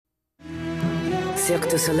Cirque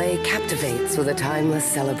du Soleil captivates with a timeless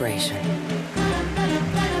celebration.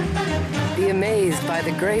 Be amazed by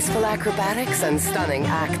the graceful acrobatics and stunning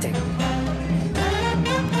acting.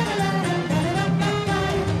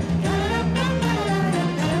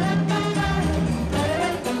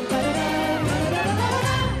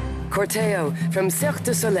 Corteo from Cirque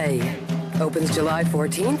du Soleil opens July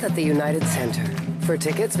 14th at the United Center. For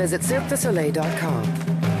tickets, visit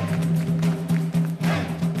cirquedusoleil.com.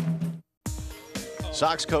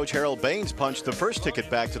 Sox coach Harold Baines punched the first ticket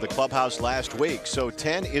back to the clubhouse last week, so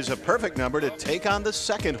 10 is a perfect number to take on the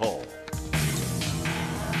second hole.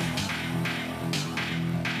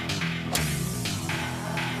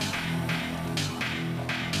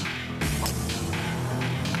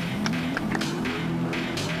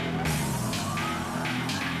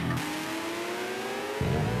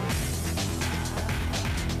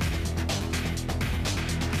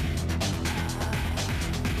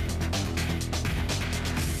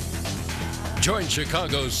 Join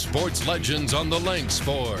Chicago's sports legends on the links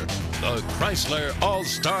for the Chrysler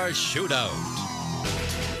All-Star Shootout.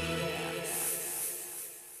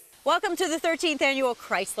 Welcome to the 13th annual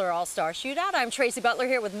Chrysler All-Star Shootout. I'm Tracy Butler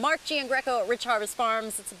here with Mark Giangreco at Rich Harvest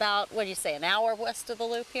Farms. It's about, what do you say, an hour west of the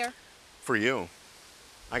Loop here? For you.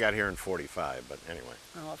 I got here in 45, but anyway.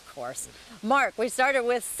 Oh, of course. Mark, we started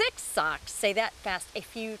with 6 socks. Say that fast a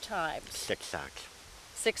few times. 6 socks.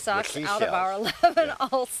 6 socks out of our 11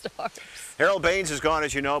 All-Stars. Harold Baines is gone,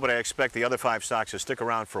 as you know, but I expect the other 5 socks to stick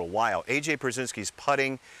around for a while. A.J. Brzezinski's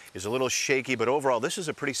putting is a little shaky, but overall, this is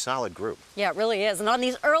a pretty solid group. Yeah, it really is. And on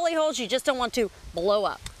these early holes, you just don't want to blow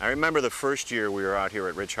up. I remember the first year we were out here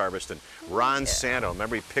at Rich Harvest, and Ron Santo,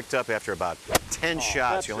 remember he picked up after about 10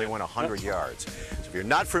 shots. He only went 100 yards. So if you're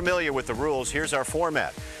not familiar with the rules, here's our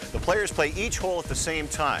format. The players play each hole at the same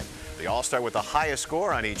time. The All-Star with the highest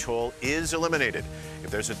score on each hole is eliminated. If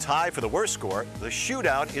there's a tie for the worst score, the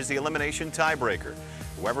shootout is the elimination tiebreaker.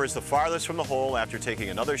 Whoever is the farthest from the hole after taking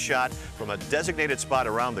another shot from a designated spot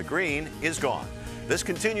around the green is gone. This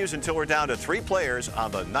continues until we're down to 3 players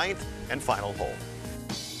on the 9th and final hole.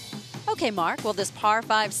 Okay, Mark, well, this par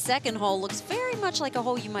 5 second hole looks very much like a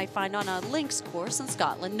hole you might find on a links course in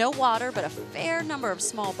Scotland. No water, but a fair number of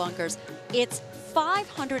small bunkers. It's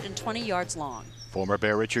 520 yards long. Former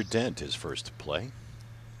Bear Richard Dent is first to play.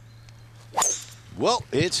 Well,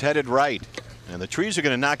 it's headed right, and the trees are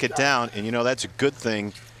going to knock it down, and you know that's a good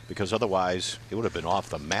thing because otherwise it would have been off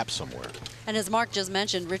the map somewhere. And as Mark just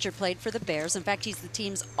mentioned, Richard played for the Bears. In fact, he's the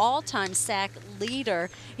team's all-time sack leader.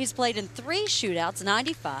 He's played in 3 shootouts,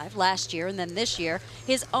 95 last year and then this year.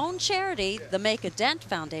 His own charity, the Make a Dent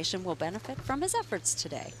Foundation, will benefit from his efforts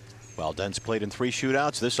today. While Dent's played in 3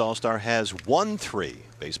 shootouts, this All-Star has won 3.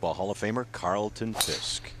 Baseball Hall of Famer Carlton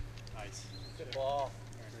Fisk. Nice. Good ball.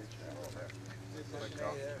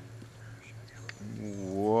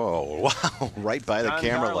 Whoa, wow, right by the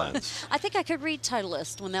camera lens. I think I could read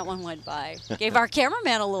Titleist when that one went by. Gave our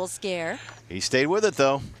cameraman a little scare. He stayed with it,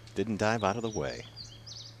 though. Didn't dive out of the way.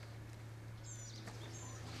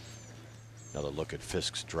 Another look at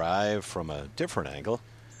Fisk's drive from a different angle.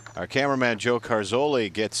 Our cameraman, Joe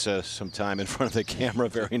Carzoli, gets some time in front of the camera.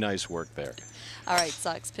 Very nice work there. All right,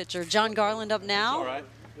 Sox pitcher John Garland up now. All right.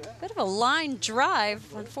 Bit of a line drive.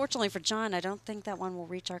 Unfortunately for John, I don't think that one will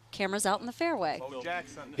reach our cameras out in the fairway.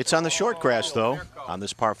 It's on the short grass, though. On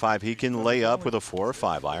this par 5, he can lay up with a 4 or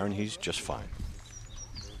 5 iron. He's just fine.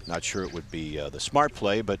 Not sure it would be the smart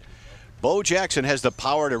play, but Bo Jackson has the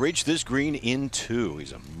power to reach this green in 2.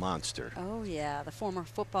 He's a monster. Oh, yeah. The former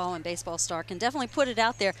football and baseball star can definitely put it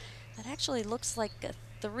out there. That actually looks like a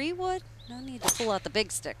 3 wood. No need to pull out the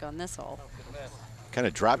big stick on this hole. Kind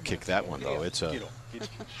of drop kick that one, though. It's a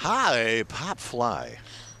high pop fly.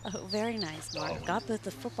 Oh, very nice, Mark. Got both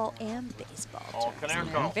the football and baseball terms.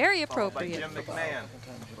 Canarco. Very appropriate. Jim McMahon.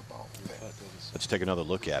 Let's take another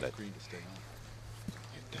look at it.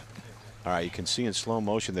 All right, you can see in slow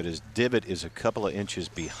motion that his divot is a couple of inches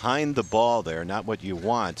behind the ball there, not what you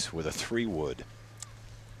want with a 3 wood.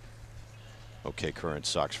 Okay, current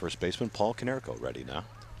Sox first baseman Paul Canarco ready now.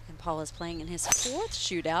 And Paul is playing in his 4th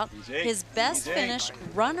shootout. His best finish,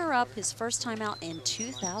 runner-up his first time out in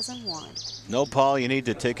 2001. No, Paul, you need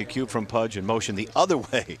to take a cue from Pudge and motion the other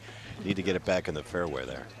way. You need to get it back in the fairway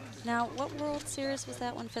there. Now, what World Series was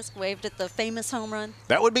that when Fisk waved at the famous home run?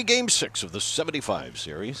 That would be Game 6 of the '75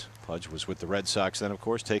 series. Pudge was with the Red Sox then, of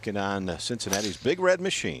course, taking on Cincinnati's Big Red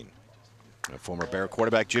Machine. Former Bear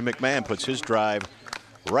quarterback Jim McMahon puts his drive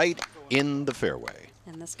right in the fairway.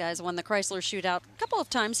 And this guy's won the Chrysler Shootout a couple of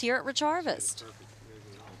times here at Rich Harvest.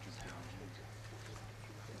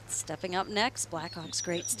 Stepping up next, Blackhawks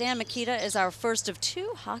great Stan Mikita is our first of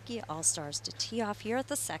 2 hockey all-stars to tee off here at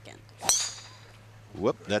the 2nd.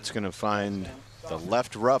 Whoop, that's going to find the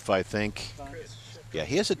left rough, I think. Yeah,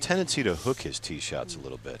 he has a tendency to hook his tee shots a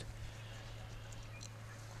little bit.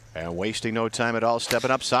 And wasting no time at all,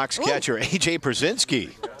 stepping up, Sox catcher A.J.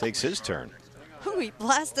 Pierzynski takes his turn. Ooh, he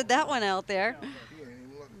blasted that one out there.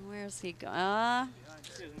 Where's he going?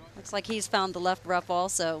 Looks like he's found the left rough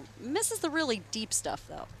also. Misses the really deep stuff,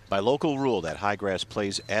 though. By local rule, that high grass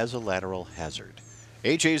plays as a lateral hazard.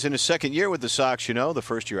 AJ's in his second year with the Sox, you know. The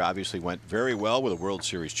first year obviously went very well with a World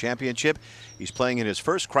Series championship. He's playing in his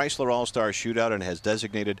first Chrysler All-Star Shootout and has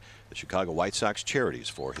designated the Chicago White Sox charities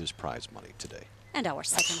for his prize money today. And our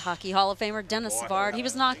second Hockey Hall of Famer, Denis Savard. He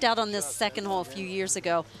was knocked out on this second hole a few years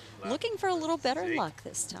ago. Looking for a little better luck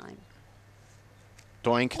this time.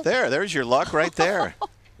 Doink. There's your luck right there.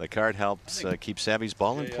 The card helps keep Savvy's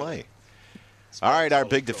ball in play. All right, our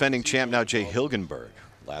big defending champ now, Jay Hilgenberg.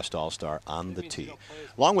 Last All-Star on the tee.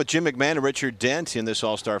 Along with Jim McMahon and Richard Dent in this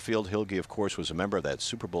All-Star field, Hilge, of course, was a member of that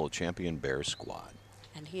Super Bowl champion Bears squad.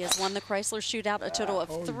 And he has won the Chrysler Shootout a total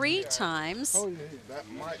of 3 times.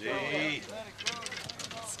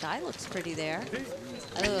 Sky looks pretty there.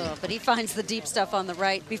 Oh, but he finds the deep stuff on the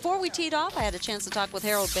right. Before we teed off, I had a chance to talk with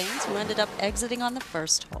Harold Baines, who ended up exiting on the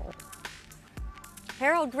first hole.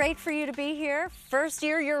 Harold, great for you to be here. First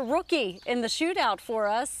year, you're a rookie in the shootout for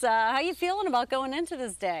us. How you feeling about going into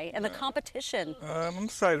this day and the competition? I'm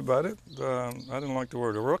excited about it. I didn't like the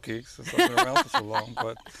word a rookie since I've been around for so long,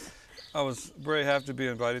 but I was very happy to be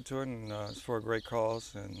invited to it, and it's for a great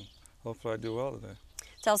cause, and hopefully I do well today.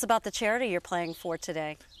 Tell us about the charity you're playing for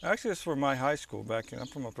today. Actually, it's for my high school. I'm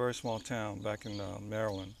from a very small town back in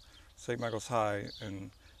Maryland, St. Michael's High, and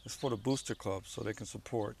it's for the Booster Club, so they can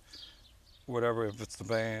support whatever, if it's the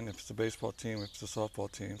band, if it's the baseball team, if it's the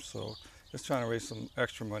softball team. So just trying to raise some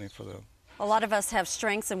extra money for them. A lot of us have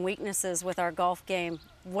strengths and weaknesses with our golf game.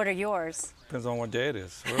 What are yours? Depends on what day it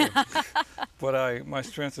is, really. But my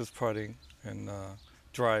strength is putting and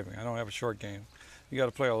driving. I don't have a short game. You got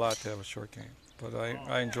to play a lot to have a short game. But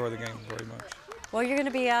I enjoy the game very much. Well, you're going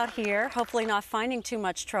to be out here, hopefully not finding too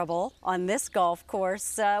much trouble on this golf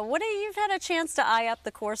course. You've had a chance to eye up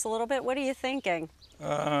the course a little bit. What are you thinking?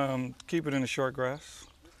 Keep it in the short grass.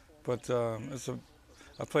 But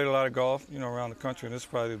I played a lot of golf, around the country, and this is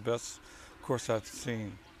probably the best course I've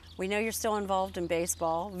seen. We know you're still involved in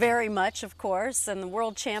baseball, very much, of course, and the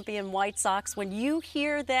world champion White Sox. When you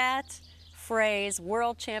hear that phrase,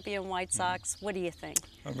 world champion White Sox, what do you think?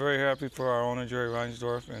 I'm very happy for our owner, Jerry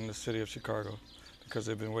Reinsdorf, and the city of Chicago, because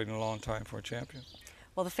they've been waiting a long time for a champion.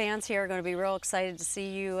 Well, the fans here are going to be real excited to see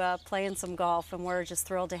you playing some golf, and we're just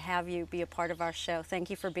thrilled to have you be a part of our show. Thank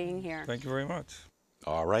you for being here. Thank you very much.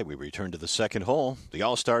 All right, we return to the second hole. The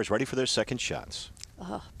All-Stars ready for their second shots.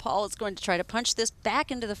 Paul is going to try to punch this back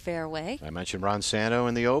into the fairway. I mentioned Ron Santo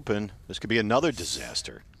in the Open. This could be another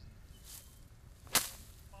disaster.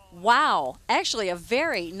 Wow, actually a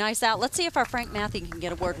very nice out. Let's see if our Frank Matthew can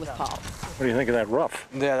get a word with Paul. What do you think of that rough?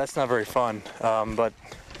 Yeah, that's not very fun. But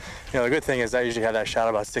the good thing is I usually have that shot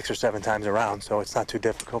about 6 or 7 times around, so it's not too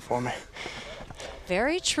difficult for me.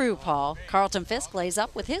 Very true, Paul. Carlton Fisk lays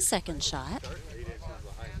up with his second shot.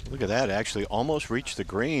 Look at that, actually almost reached the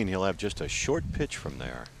green. He'll have just a short pitch from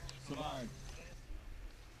there. All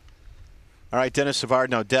right, Denis Savard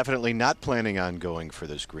now definitely not planning on going for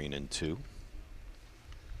this green in 2.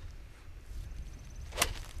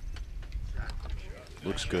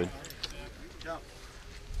 Looks good.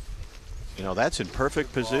 That's in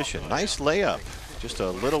perfect position. Nice layup. Just a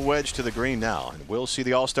little wedge to the green now. And we'll see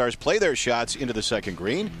the All-Stars play their shots into the second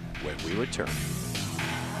green when we return.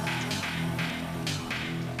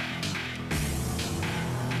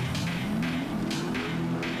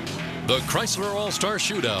 The Chrysler All-Star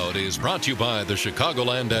Shootout is brought to you by the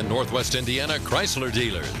Chicagoland and Northwest Indiana Chrysler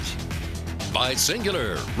dealers. By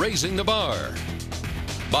Singular, raising the bar.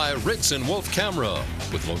 By Ritz and Wolf Camera,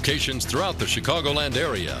 with locations throughout the Chicagoland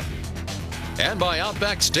area. And by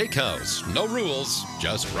Outback Steakhouse. No rules,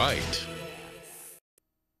 just right.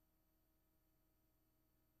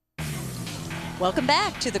 Welcome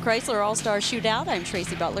back to the Chrysler All-Star Shootout. I'm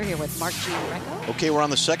Tracy Butler here with Mark Gianrecco. Okay, we're on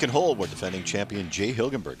the second hole where defending champion Jay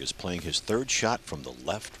Hilgenberg is playing his third shot from the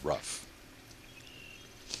left rough.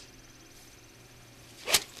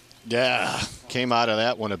 Yeah, came out of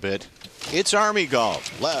that one a bit. It's Army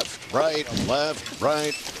golf. Left, right, left,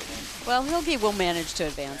 right. Well, Hilge will manage to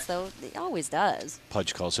advance, though. He always does.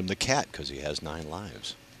 Pudge calls him the cat because he has 9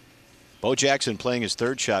 lives. Bo Jackson playing his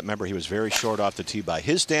third shot. Remember, he was very short off the tee by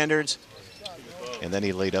his standards, and then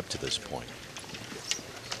he laid up to this point.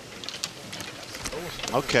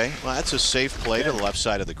 Okay, well, that's a safe play to the left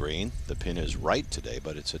side of the green. The pin is right today,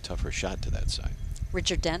 but it's a tougher shot to that side.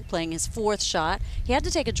 Richard Dent playing his 4th shot. He had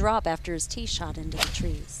to take a drop after his tee shot into the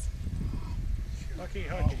trees. Lucky.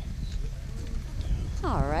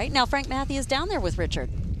 All right, now Frank Matthew is down there with Richard.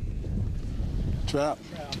 Trap.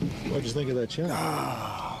 What'd you think of that shot?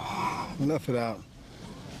 Left it out.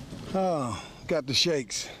 Oh, got the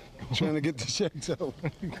shakes. Trying to get the shakes over.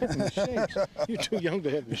 You're too young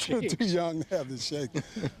to have the shakes. Too young to have the shakes.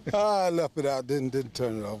 I left it out, didn't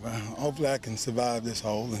turn it over. Hopefully I can survive this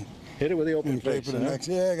hole and hit it with the open play face. For the next.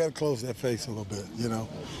 Yeah, I got to close that face a little bit, you know.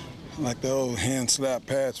 Like the old hand slap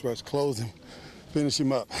pass rush, close him, finish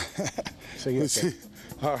him up. Let's see.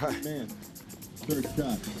 All right. Man, third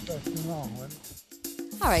shot.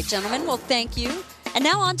 All right, gentlemen, well, thank you. And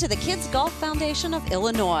now on to the Kids Golf Foundation of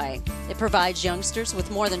Illinois. It provides youngsters with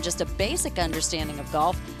more than just a basic understanding of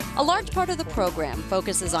golf. A large part of the program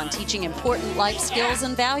focuses on teaching important life skills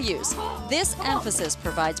and values. This emphasis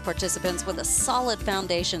provides participants with a solid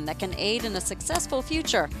foundation that can aid in a successful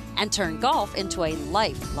future and turn golf into a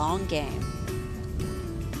lifelong game.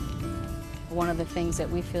 One of the things that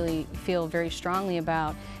we feel very strongly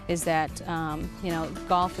about is that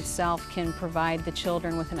golf itself can provide the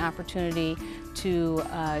children with an opportunity to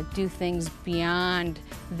do things beyond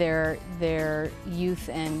their youth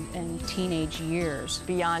and teenage years.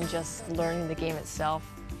 Beyond just learning the game itself,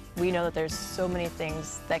 we know that there's so many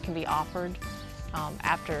things that can be offered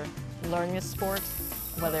after learning this sport,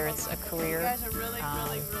 whether it's a career, you guys are really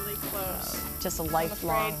close. Just a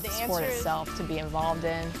lifelong sport itself to be involved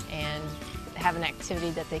in and have an activity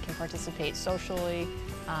that they can participate socially,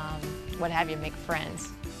 what have you, make friends.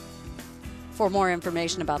 For more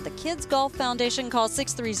information about the Kids Golf Foundation, call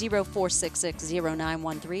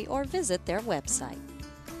 630-466-0913 or visit their website.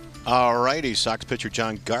 All righty, Sox pitcher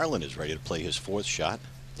John Garland is ready to play his 4th shot.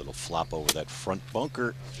 Little flop over that front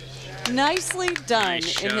bunker. Nicely done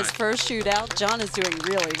Nice in his shot. first shootout. John is doing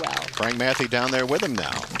really well. Frank Matthew down there with him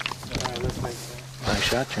now. Nice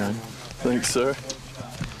shot, John. Thanks, sir.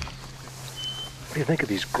 What do you think of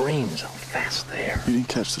these greens? How fast they are. You didn't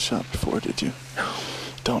catch the shot before, did you? No.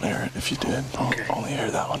 Don't air it. If you did, only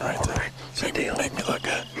air that one right there. Make me look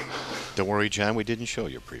good. Don't worry, John, we didn't show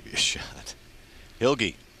your previous shot.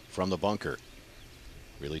 Hilge from the bunker.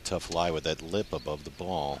 Really tough lie with that lip above the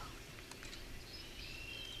ball.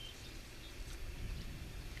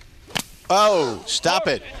 Oh, stop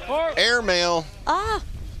it. Airmail. Ah.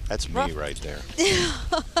 That's me right there.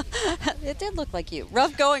 It did look like you.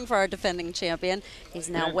 Rough going for our defending champion. He's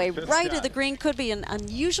now way right of the green. Could be an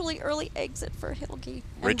unusually early exit for Hilge. And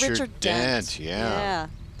Richard Dent, Yeah.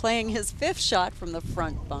 Playing his 5th shot from the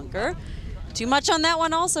front bunker. Too much on that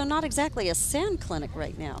one also. Not exactly a sand clinic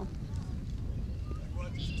right now.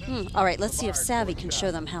 All right, let's see if Savvy can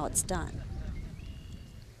show them how it's done.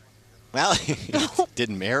 Well, he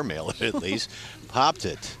didn't airmail it at least. Popped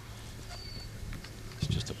it. It's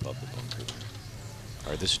just above the bunker. All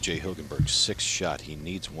right, this is Jay Hilgenberg's 6th shot. He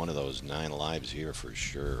needs one of those 9 lives here for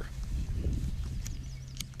sure.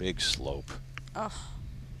 Big slope. Oh.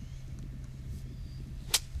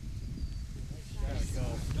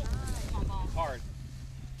 Hard.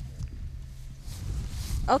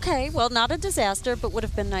 Okay, well, not a disaster, but would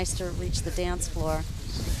have been nice to reach the dance floor.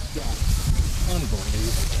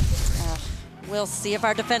 Unbelievable. We'll see if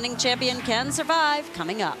our defending champion can survive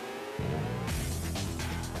coming up.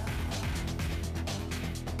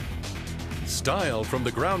 Style from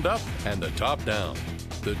the ground up and the top down.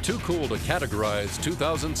 The Too Cool to Categorize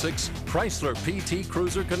 2006 Chrysler PT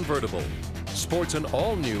Cruiser Convertible. Sports an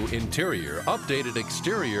all-new interior, updated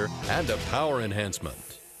exterior, and a power enhancement.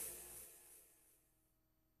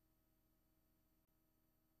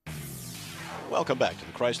 Welcome back to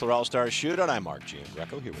the Chrysler All-Star Shootout. I'm Mark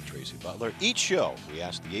Giangreco here with Tracy Butler. Each show, we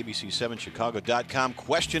ask the ABC7Chicago.com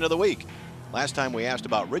question of the week. Last time we asked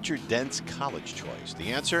about Richard Dent's college choice.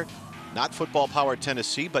 The answer, not football-powered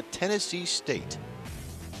Tennessee, but Tennessee State.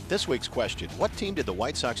 This week's question, what team did the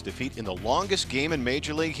White Sox defeat in the longest game in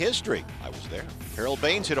Major League history? I was there. Harold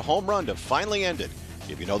Baines hit a home run to finally end it.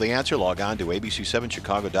 If you know the answer, log on to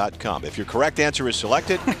ABC7Chicago.com. If your correct answer is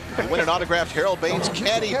selected, you win an autographed Harold Baines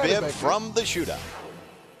caddy bib from the shootout.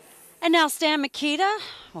 And now Stan Mikita,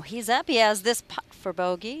 well, he's up. He has this putt for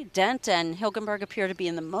bogey. Dent and Hilgenberg appear to be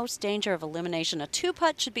in the most danger of elimination. A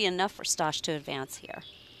 2-putt should be enough for Stosh to advance here.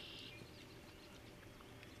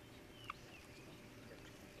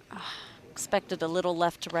 Expected a little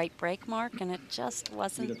left to right break mark, and it just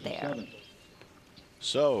wasn't there.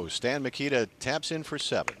 So Stan Mikita taps in for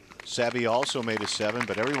 7. Savvy also made a 7,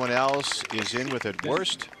 but everyone else is in with at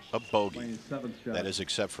worst a bogey. That is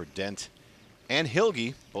except for Dent and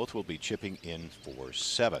Hilge. Both will be chipping in for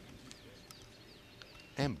 7.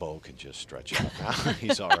 And Bo can just stretch out now.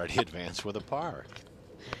 He's already advanced with a par.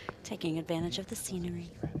 Taking advantage of the scenery.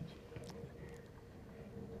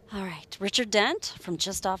 All right, Richard Dent from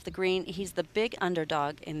just off the green. He's the big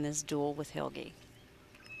underdog in this duel with Hilge.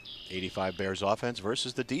 85 Bears offense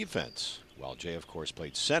versus the defense. While Jay, of course,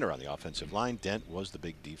 played center on the offensive line, Dent was the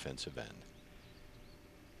big defensive end.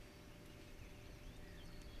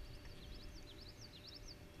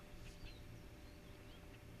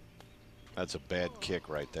 That's a bad kick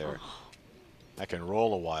right there. That can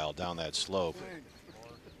roll a while down that slope.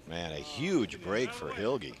 Man, a huge break for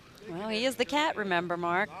Hilge. Well, he is the cat, remember,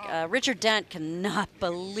 Mark. Richard Dent cannot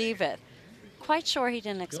believe it. Quite sure he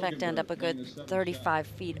didn't expect to end up a good 35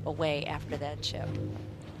 feet away after that chip.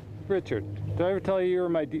 Richard, did I ever tell you were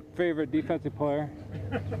my favorite defensive player?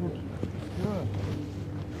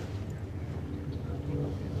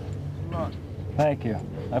 Thank you.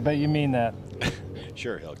 I bet you mean that.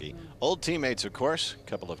 Sure, Hilge. Old teammates, of course. A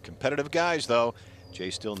couple of competitive guys, though. Jay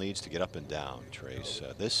still needs to get up and down, Trace.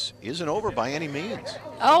 This isn't over by any means.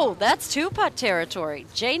 Oh, that's two-putt territory.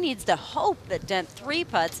 Jay needs to hope that Dent three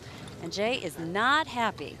putts, and Jay is not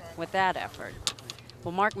happy with that effort.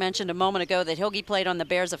 Well, Mark mentioned a moment ago that Hilge played on the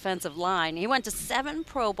Bears' offensive line. He went to 7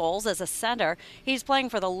 Pro Bowls as a center. He's playing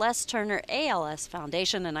for the Les Turner ALS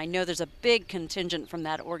Foundation, and I know there's a big contingent from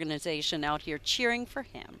that organization out here cheering for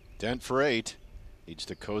him. Dent for 8. Needs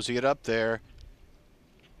to cozy it up there.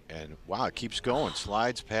 And, wow, it keeps going.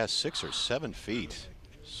 Slides past 6 or 7 feet.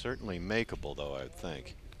 Certainly makeable, though, I would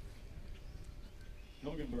think.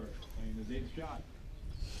 Hilgenberg playing his 8th shot.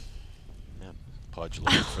 Yeah, Pudge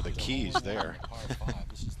looking for the keys there. Par 5.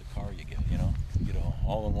 This is the car you get, you know? You get an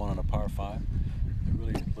all-in-one on a par 5. They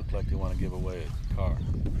really look like they want to give away a car.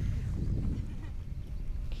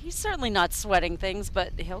 He's certainly not sweating things,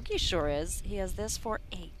 but Hilge sure is. He has this for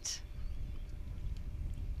 8.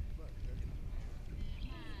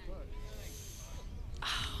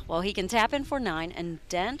 Well, he can tap in for 9, and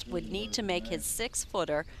Dent would need to make his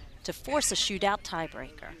 6-footer to force a shootout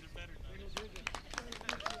tiebreaker.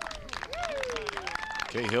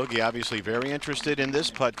 Okay, Hilge obviously very interested in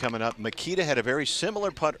this putt coming up. Makita had a very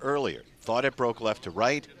similar putt earlier. Thought it broke left to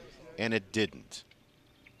right, and it didn't.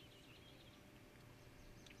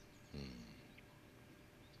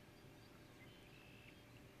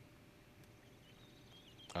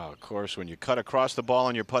 Of course, when you cut across the ball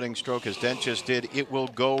on your putting stroke, as Dent just did, it will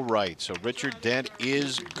go right. So Richard Dent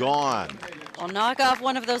is gone. I'll knock off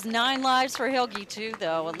one of those 9 lives for Hilge, too,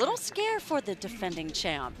 though. A little scare for the defending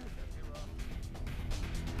champ.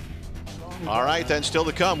 All right, then, still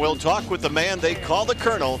to come. We'll talk with the man they call the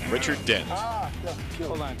Colonel, Richard Dent.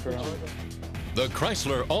 Hold on, Colonel. The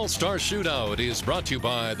Chrysler All-Star Shootout is brought to you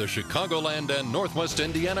by the Chicagoland and Northwest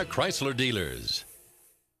Indiana Chrysler dealers.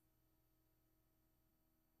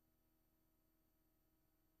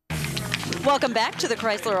 Welcome back to the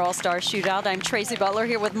Chrysler All-Star Shootout. I'm Tracy Butler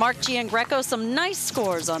here with Mark Giangreco. Some nice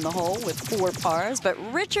scores on the hole with 4 pars, but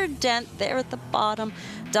Richard Dent there at the bottom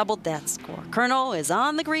doubled that score. Colonel is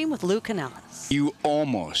on the green with Lou Canellis. You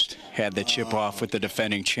almost had the chip off with the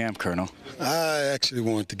defending champ, Colonel. I actually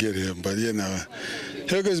wanted to get him, but, you know,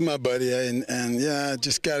 Hilge's my buddy, and yeah, I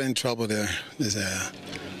just got in trouble there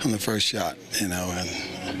on the first shot, you know,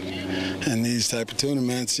 and these type of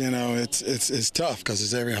tournaments, you know, it's tough because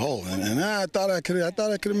it's every hole, and I thought I could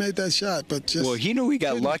have made that shot, but just. Well, he knew he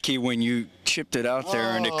got lucky when you chipped it out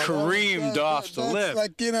there and it careened off the lip.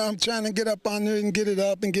 Like, you know, I'm trying to get up on there and get it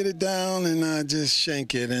up and get it down, and I just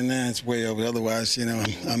shank it, and then it's way over. Otherwise, you know,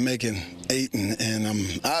 I'm making 8 and I'm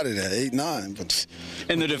out of there, 8-9. But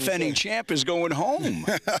and the defending champ is going home.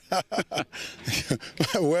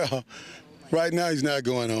 Well, right now he's not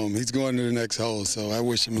going home. He's going to the next hole, so I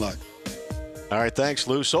wish him luck. All right, thanks,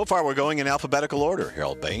 Lou. So far, we're going in alphabetical order.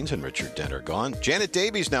 Harold Baines and Richard Dent are gone. Janet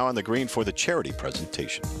Davies now on the green for the charity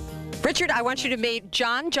presentation. Richard, I want you to meet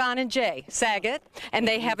John, and Jay Saget, and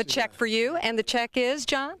they have a check for you, and the check is,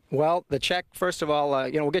 John? Well, the check, first of all,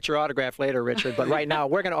 you know, we'll get your autograph later, Richard, but right now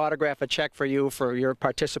we're going to autograph a check for you for your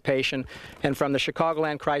participation, and from the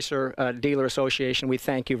Chicagoland Chrysler Dealer Association, we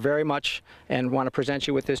thank you very much and want to present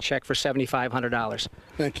you with this check for $7,500.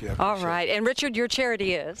 Thank you. All right, and Richard, your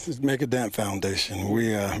charity is? This is Make a Dent Foundation.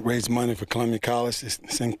 We raise money for Columbia College to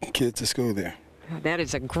send kids to school there. That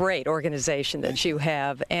is a great organization that you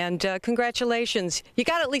have, and congratulations. You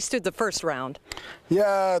got at least through the first round.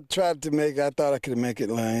 Yeah, I tried to make. I thought I could make it,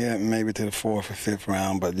 maybe to the 4th or 5th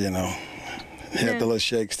round, but you know, had the little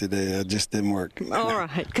shakes today. It just didn't work. All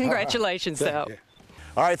right, congratulations, though.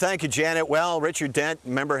 All right, thank you, Janet. Well, Richard Dent,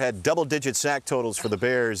 remember, had double-digit sack totals for the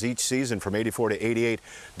Bears each season from 84 to 88.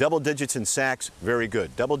 Double digits in sacks, very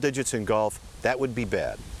good. Double digits in golf, that would be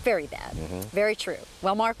bad. Very bad. Very true.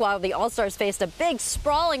 Well, Mark, while the All-Stars faced a big,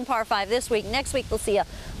 sprawling par 5 this week, next week we'll see a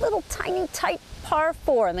little tiny, tight par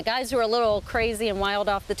 4. And the guys who are a little crazy and wild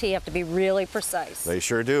off the tee have to be really precise. They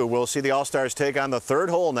sure do. We'll see the All-Stars take on the 3rd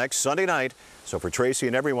hole next Sunday night. So for Tracy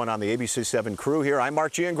and everyone on the ABC7 crew here, I'm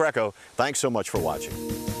Mark Giangreco. Thanks so much for watching.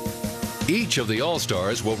 Each of the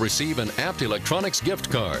All-Stars will receive an Apt Electronics gift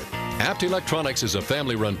card. Apt Electronics is a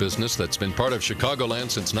family-run business that's been part of Chicagoland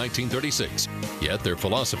since 1936. Yet their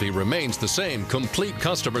philosophy remains the same: complete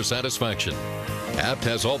customer satisfaction. Apt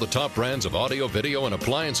has all the top brands of audio, video, and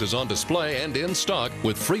appliances on display and in stock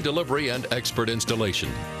with free delivery and expert installation.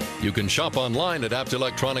 You can shop online at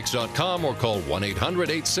aptelectronics.com or call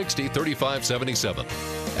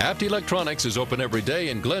 1-800-860-3577. Apt Electronics is open every day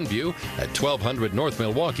in Glenview at 1200 North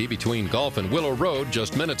Milwaukee between Golf and Willow Road,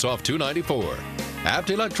 just minutes off 294. Apt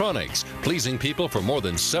Electronics, pleasing people for more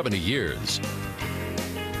than 70 years.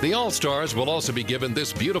 The All-Stars will also be given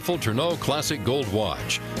this beautiful Tourneau Classic Gold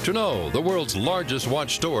watch. Tourneau, the world's largest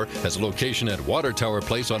watch store, has a location at Water Tower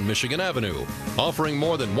Place on Michigan Avenue, offering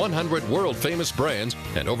more than 100 world-famous brands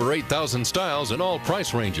and over 8,000 styles in all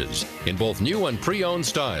price ranges, in both new and pre-owned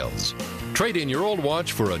styles. Trade in your old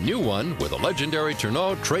watch for a new one with a legendary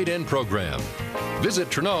Tourneau trade-in program. Visit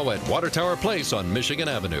Tourneau at Water Tower Place on Michigan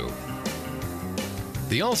Avenue.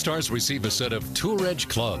 The All-Stars receive a set of Tour Edge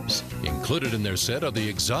clubs. Included in their set are the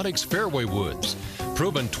Exotics Fairway Woods.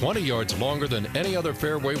 Proven 20 yards longer than any other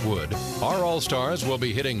fairway wood, our All-Stars will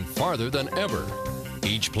be hitting farther than ever.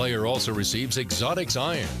 Each player also receives Exotics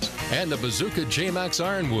irons and the Bazooka J-Max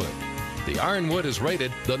Ironwood. The Ironwood is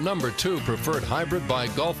rated the #2 preferred hybrid by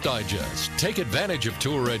Golf Digest. Take advantage of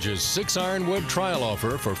Tour Edge's 6 Ironwood trial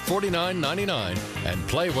offer for $49.99 and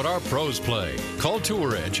play what our pros play. Call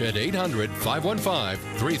Tour Edge at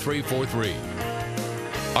 800-515-3343.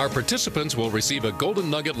 Our participants will receive a Golden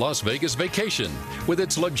Nugget Las Vegas vacation with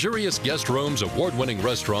its luxurious guest rooms, award-winning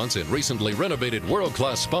restaurants, and recently renovated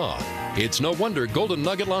world-class spa. It's no wonder Golden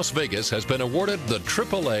Nugget Las Vegas has been awarded the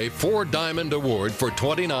AAA 4-Diamond Award for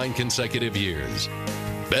 29 consecutive years.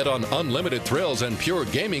 Bet on unlimited thrills and pure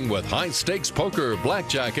gaming with high-stakes poker,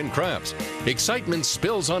 blackjack, and craps. Excitement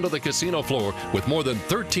spills onto the casino floor with more than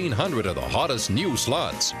 1,300 of the hottest new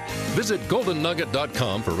slots. Visit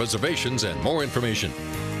GoldenNugget.com for reservations and more information.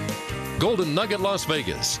 Golden Nugget Las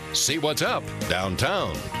Vegas. See what's up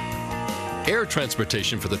downtown. Air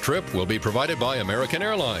transportation for the trip will be provided by American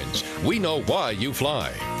Airlines. We know why you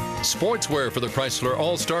fly. Sportswear for the Chrysler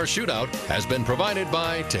All-Star Shootout has been provided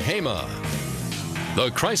by Tehama.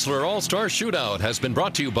 The Chrysler All-Star Shootout has been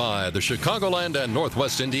brought to you by the Chicagoland and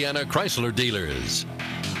Northwest Indiana Chrysler dealers.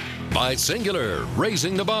 By Singular,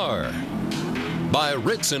 raising the bar. By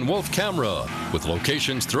Ritz and Wolf Camera, with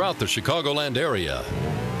locations throughout the Chicagoland area.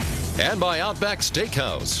 And by Outback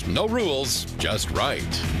Steakhouse. No rules, just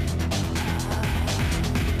right.